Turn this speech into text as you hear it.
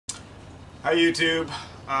Hi YouTube.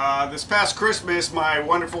 This past Christmas my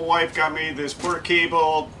wonderful wife got me this porter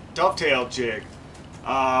cable dovetail jig.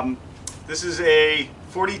 This is a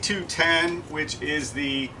 4210, which is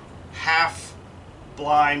the half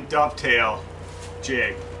blind dovetail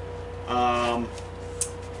jig. And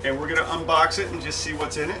we're going to unbox it and just see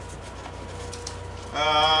what's in it.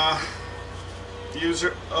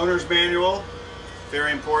 Owner's manual,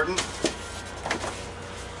 very important.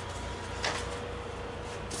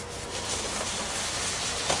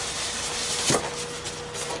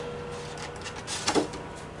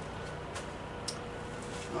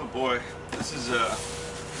 Oh boy, this is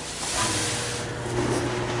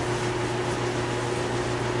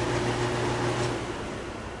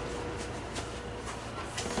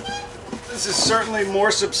certainly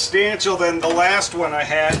more substantial than the last one I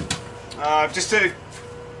had. Just to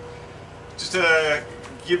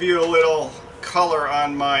give you a little color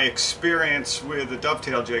on my experience with the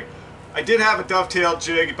dovetail jig. I did have a dovetail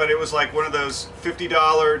jig, but it was like one of those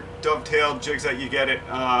 $50 dovetail jigs that you get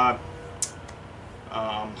at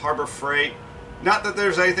Harbor Freight. Not that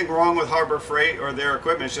there's anything wrong with Harbor Freight or their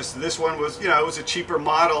equipment, it's just this one was, you know, it was a cheaper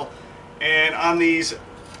model. And on these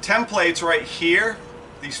templates right here,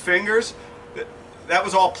 these fingers, that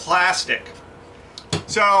was all plastic.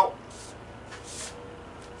 So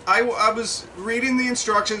I was reading the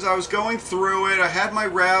instructions, I was going through it, I had my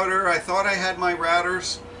router, I thought I had my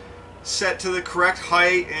routers set to the correct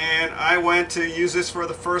height, and I went to use this for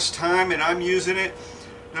the first time and I'm using it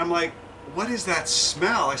and I'm like, what is that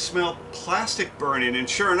smell? I smell plastic burning, and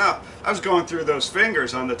sure enough, I was going through those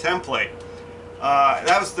fingers on the template.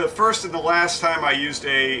 That was the first and the last time I used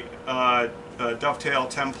a dovetail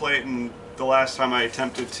template, and the last time I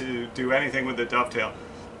attempted to do anything with the dovetail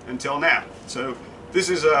until now. So this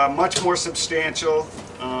is much more substantial.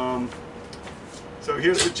 So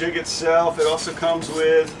here's the jig itself. It also comes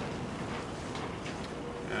with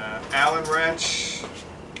Allen wrench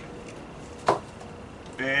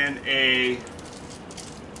and a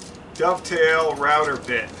dovetail router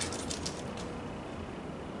bit.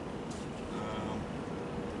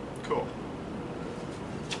 Cool.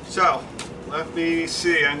 So let me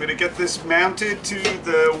see, I'm going to get this mounted to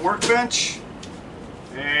the workbench,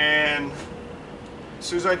 and as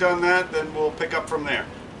soon as I've done that, then we'll pick up from there.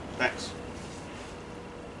 Thanks.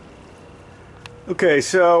 Okay,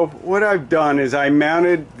 so what I've done is I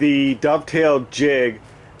mounted the dovetail jig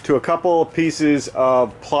to a couple of pieces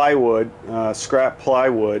of plywood, scrap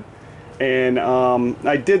plywood, and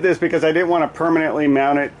I did this because I didn't want to permanently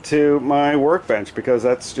mount it to my workbench because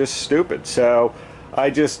that's just stupid. So I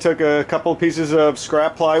just took a couple of pieces of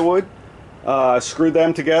scrap plywood, screwed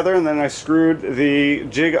them together, and then I screwed the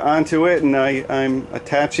jig onto it, and I'm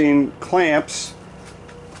attaching clamps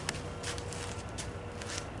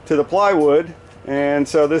to the plywood, and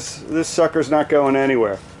so this sucker's not going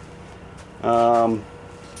anywhere.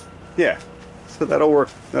 Yeah, so that'll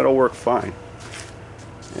work fine.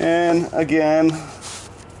 And again,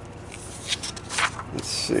 let's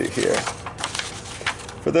see here.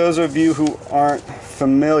 For those of you who aren't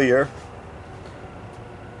familiar,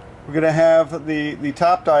 we're going to have the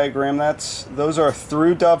top diagram. Those are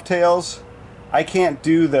through dovetails. I can't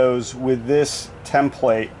do those with this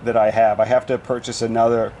template that I have. I have to purchase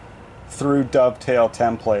another through dovetail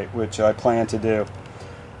template, which I plan to do.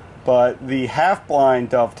 But the half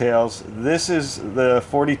blind dovetails, this is the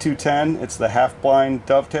 4210. It's the half blind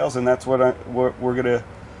dovetails, and that's what we're going to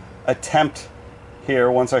attempt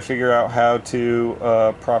here once I figure out how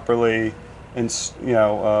to properly,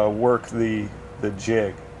 work the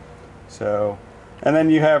jig. So, and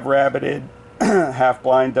then you have rabbited half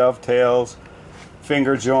blind dovetails,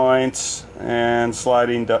 finger joints, and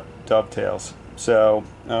sliding dovetails. So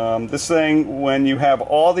this thing, when you have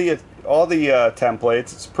all the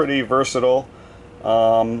templates, it's pretty versatile,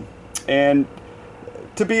 and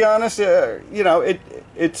to be honest,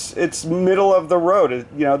 it's middle of the road.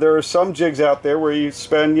 There are some jigs out there where you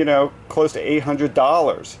spend close to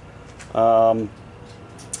 $800,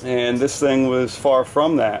 and this thing was far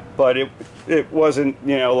from that. But it wasn't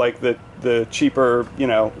like the cheaper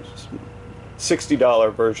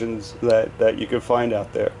 $60 versions that you could find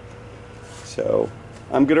out there. So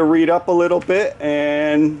I'm gonna read up a little bit,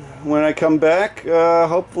 and when I come back,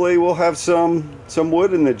 hopefully we'll have some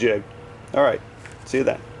wood in the jig. All right, see you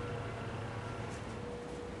then.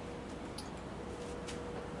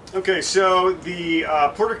 Okay, so the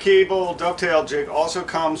porter cable dovetail jig also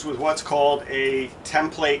comes with what's called a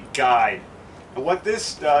template guide. And what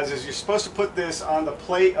this does is you're supposed to put this on the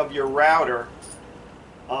plate of your router,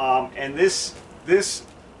 and this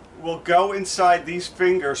will go inside these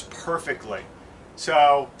fingers perfectly.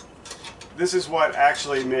 So this is what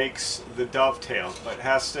actually makes the dovetail, but it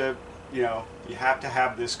has to, you know, you have to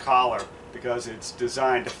have this collar because it's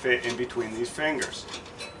designed to fit in between these fingers.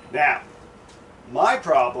 Now, my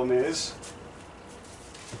problem is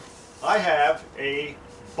I have a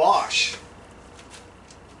Bosch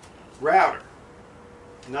router,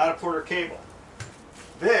 not a Porter cable.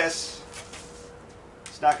 This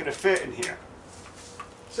is not going to fit in here.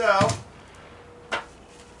 So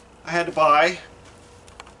I had to buy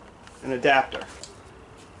an adapter.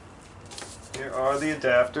 Here are the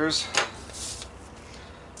adapters.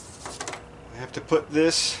 I have to put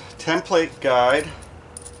this template guide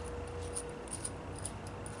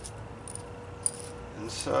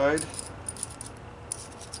inside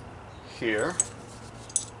here.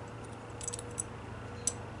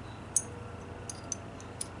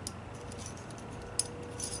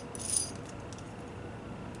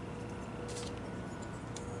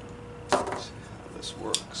 Let's see how this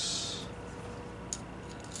works.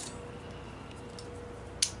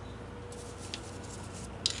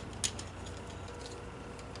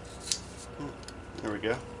 There we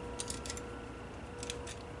go.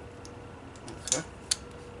 Okay.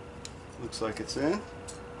 Looks like it's in.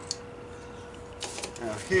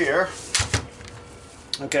 Now here,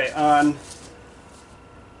 okay, on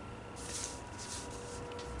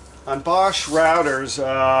Bosch routers,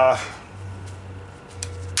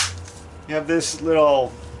 you have this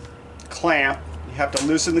little clamp. You have to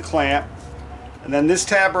loosen the clamp, and then this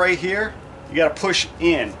tab right here, you got to push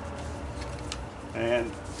in,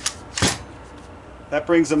 and that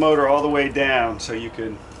brings the motor all the way down so you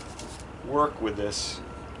can work with this.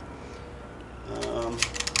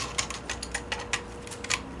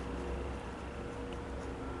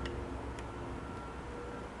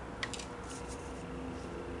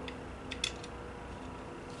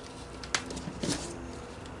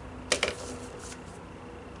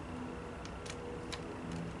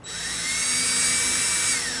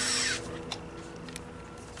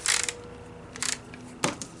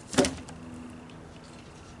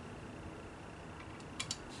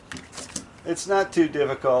 It's not too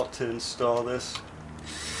difficult to install this.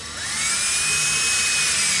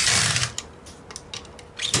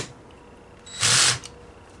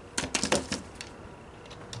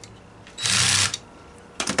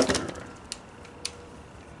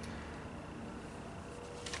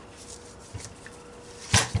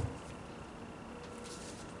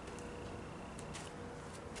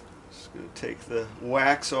 Just going to take the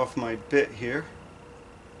wax off my bit here.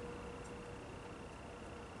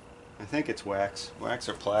 I think it's wax. Wax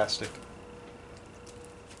or plastic.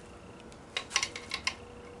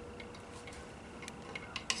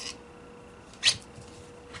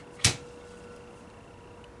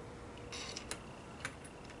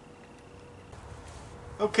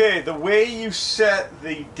 Okay, the way you set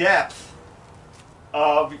the depth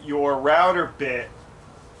of your router bit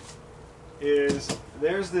is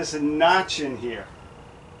there's this notch in here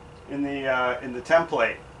in the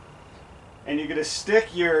template. And you're going to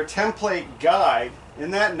stick your template guide in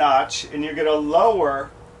that notch, and you're going to lower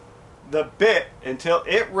the bit until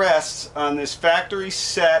it rests on this factory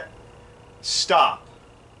set stop.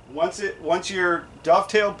 Once your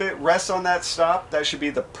dovetail bit rests on that stop, that should be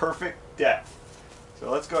the perfect depth. So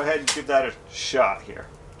let's go ahead and give that a shot here.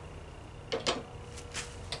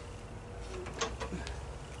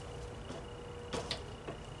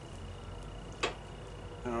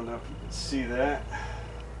 I don't know if you can see that.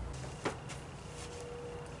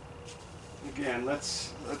 Again,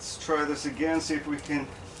 let's try this again, see if you can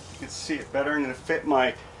see it better. I'm going to fit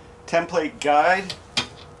my template guide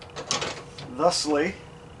thusly,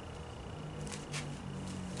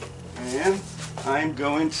 and I'm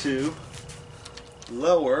going to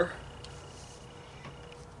lower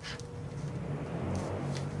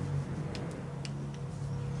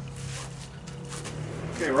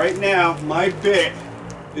okay, right now my bit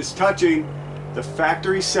is touching the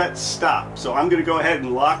factory set stop, so I'm going to go ahead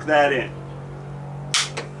and lock that in.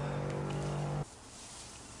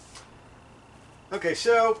 Okay,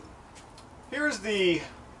 so here's the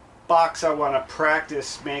box I want to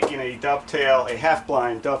practice making a dovetail, a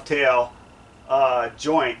half-blind dovetail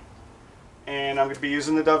joint. And I'm going to be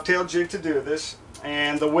using the Dovetail Jig to do this.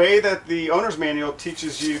 And the way that the owner's manual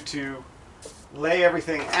teaches you to lay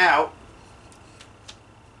everything out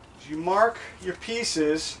is you mark your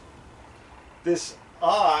pieces, this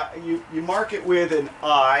eye, you mark it with an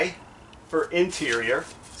eye for interior.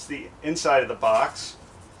 It's the inside of the box.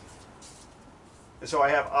 And so I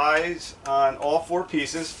have eyes on all 4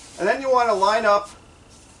 pieces. And then you want to line up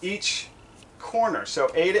each corner.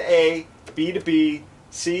 So A to A, B to B,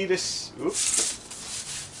 C to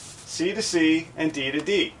C, and D to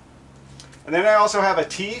D. And then I also have a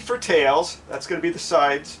T for tails, that's going to be the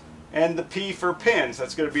sides, and the P for pins,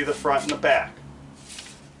 that's going to be the front and the back.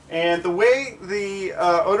 And the way the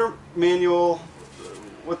owner manual,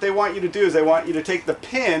 what they want you to do is they want you to take the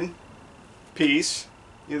pin piece,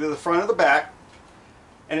 either the front or the back,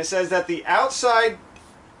 and it says that the outside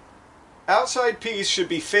piece should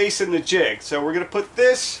be facing the jig. So we're going to put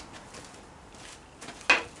this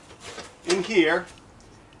in here,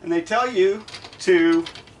 and they tell you to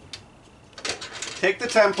take the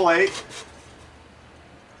template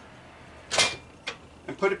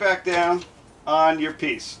and put it back down on your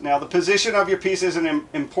piece. Now the position of your piece isn't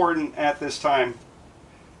important at this time.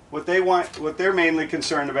 What they're mainly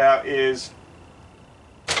concerned about is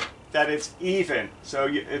that it's even. So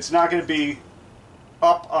it's not going to be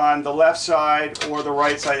up on the left side or the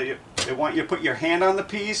right side. They want you to put your hand on the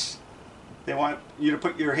piece. They want you to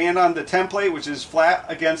put your hand on the template, which is flat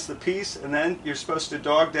against the piece, and then you're supposed to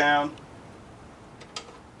dog down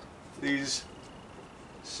these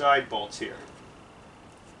side bolts here.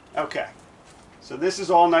 Okay, so this is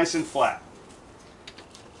all nice and flat.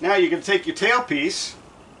 Now you can take your tail piece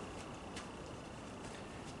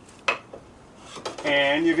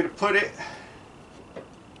and you're going to put it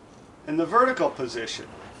in the vertical position.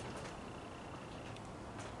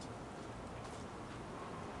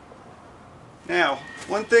 Now,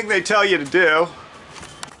 one thing they tell you to do,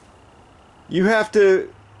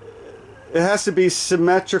 it has to be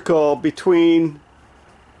symmetrical between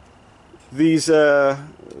these,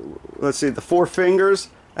 let's see, the 4 fingers.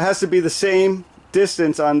 It has to be the same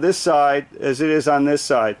distance on this side as it is on this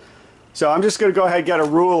side. So I'm just going to go ahead and get a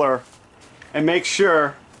ruler and make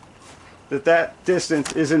sure that that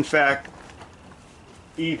distance is in fact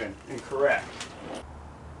even and correct.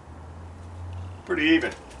 Pretty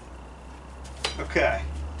even. Okay.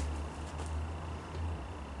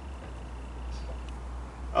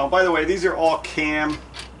 Oh, by the way, these are all cam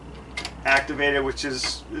activated, which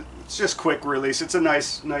is, it's just quick release. It's a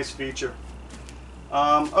nice feature.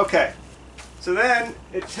 Okay, so then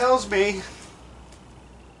it tells me,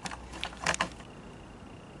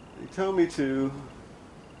 they tell me to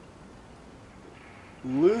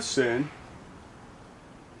loosen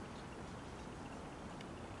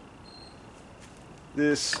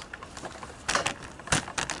this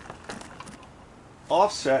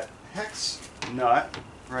offset hex nut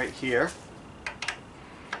right here.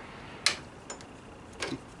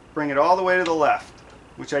 Bring it all the way to the left,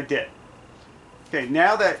 which I did. Okay,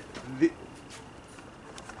 now that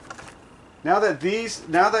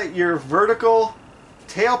your vertical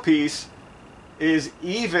tailpiece is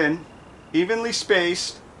evenly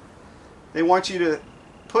spaced, they want you to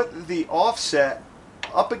put the offset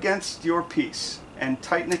up against your piece and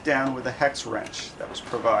tighten it down with a hex wrench that was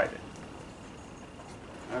provided.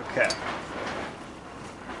 Okay.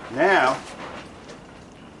 Now,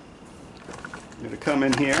 I'm going to come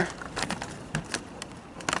in here.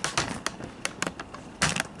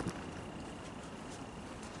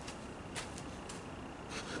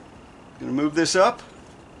 I'm going to move this up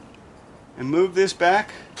and move this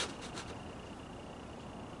back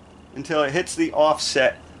until it hits the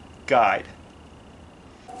offset guide.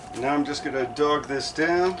 And now I'm just going to dog this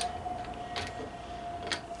down.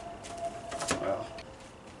 Well,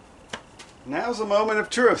 now's the moment of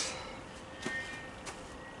truth.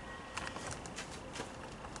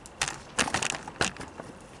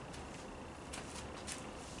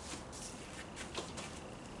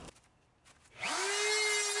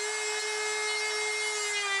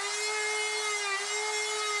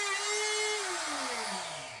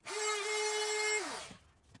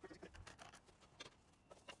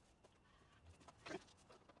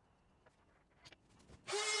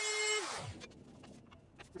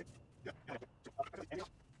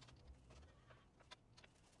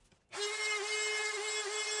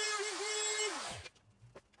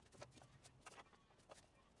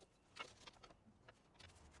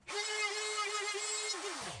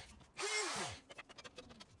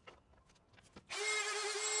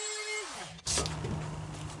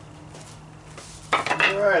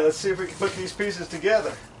 Alright, let's see if we can put these pieces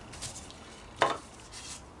together.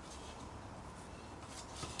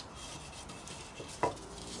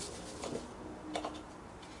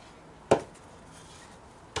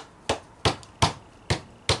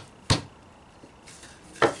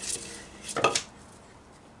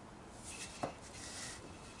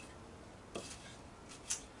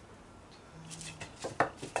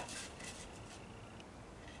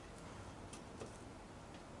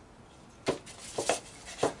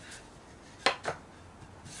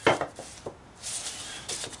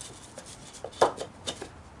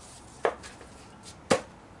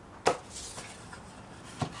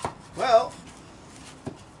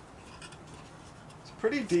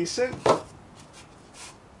 pretty decent.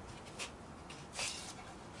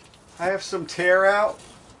 I have some tear out,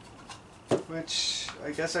 which I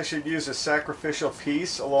guess I should use a sacrificial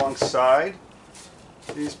piece alongside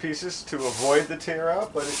these pieces to avoid the tear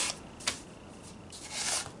out, but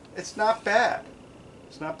it's not bad.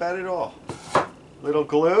 It's not bad at all. Little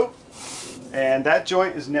glue, and that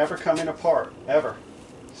joint is never coming apart, ever.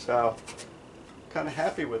 So, kind of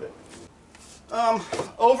happy with it.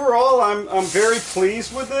 Overall, I'm very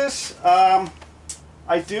pleased with this. I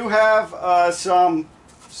do have some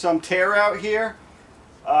tear out here.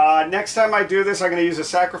 Next time I do this, I'm going to use a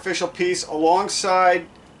sacrificial piece alongside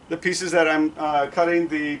the pieces that I'm cutting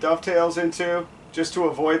the dovetails into, just to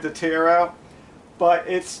avoid the tear out. But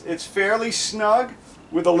it's fairly snug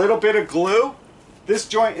with a little bit of glue. This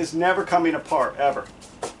joint is never coming apart, ever.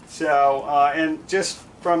 So, and just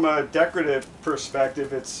from a decorative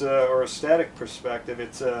perspective, or aesthetic perspective,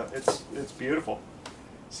 it's beautiful.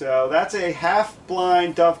 So that's a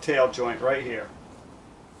half-blind dovetail joint right here.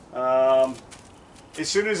 As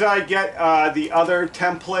soon as I get the other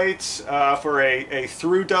templates for a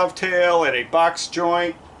through dovetail and a box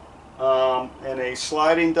joint and a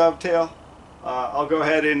sliding dovetail, I'll go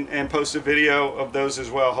ahead and post a video of those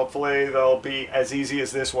as well. Hopefully they'll be as easy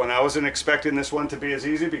as this one. I wasn't expecting this one to be as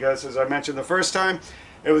easy because, as I mentioned the first time,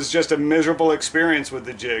 it was just a miserable experience with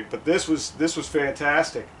the jig. But this was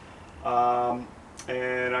fantastic,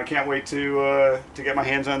 and I can't wait to get my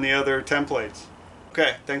hands on the other templates.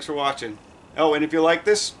 Okay, thanks for watching. Oh, and if you like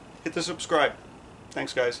this, hit the subscribe.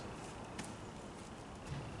 Thanks, guys.